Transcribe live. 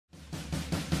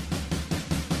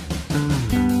I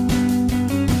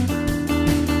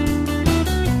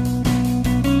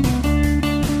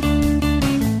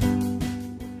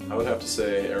would have to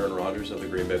say Aaron Rodgers of the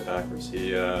Green Bay Packers.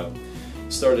 He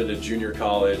started at junior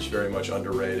college, very much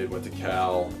underrated, went to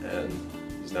Cal, and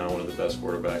he's now one of the best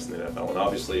quarterbacks in the NFL. And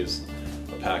obviously he's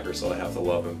a Packer, so I have to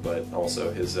love him, but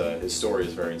also his story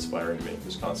is very inspiring to me.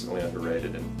 He's constantly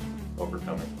underrated and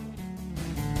overcoming.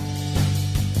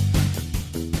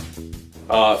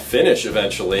 Finish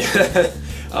eventually.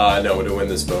 No, to win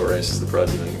this boat race as the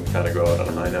president and kind of go out on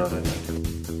a high note, I think.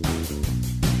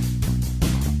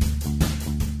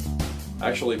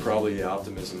 Actually, probably the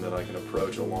optimism that I can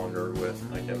approach a longer with.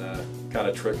 I can kind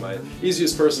of trick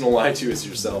easiest person to lie to is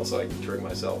yourself, so I can trick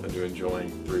myself into enjoying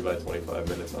 3 by 25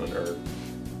 minutes on an erg.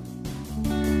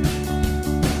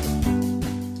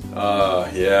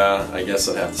 Yeah, I guess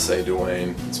I'd have to say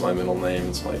Dwayne. It's my middle name,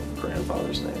 it's my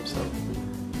grandfather's name, so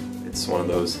it's one of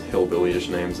those hillbilly-ish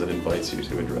names that invites you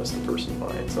to address the person by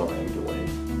it, so I am Dwayne.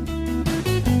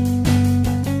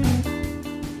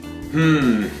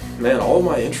 Man, all of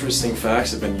my interesting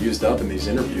facts have been used up in these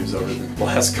interviews over the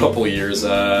last couple of years.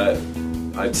 I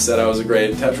said I was a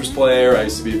great Tetris player, I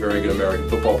used to be a very good American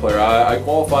football player. I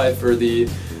qualified for the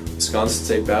Wisconsin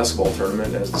State basketball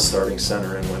tournament as the starting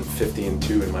center and went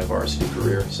 50-2 in my varsity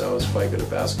career, so I was quite good at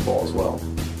basketball as well.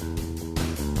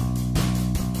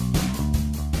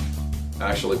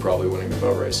 Actually, probably winning the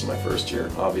boat race in my first year.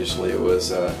 Obviously, it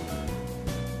was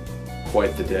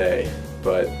quite the day,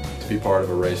 but to be part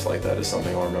of a race like that is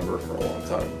something I'll remember for a long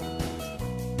time.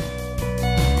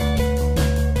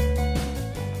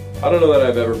 I don't know that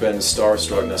I've ever been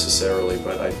starstruck necessarily,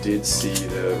 but I did see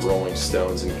the Rolling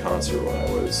Stones in concert when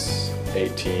I was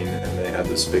 18, and they had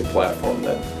this big platform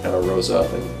that kind of rose up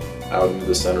and out into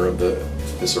the center of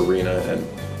this arena, and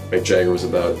Mick Jagger was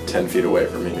about 10 feet away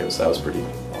from me. That was pretty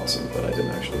awesome, but I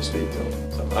didn't actually speak to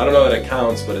him. So, I don't know that it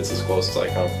counts, but it's as close as I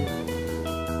come.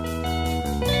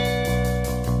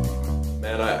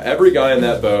 Man, every guy in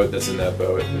that boat that's in that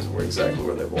boat is exactly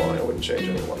where they belong. I wouldn't change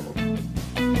any one of them.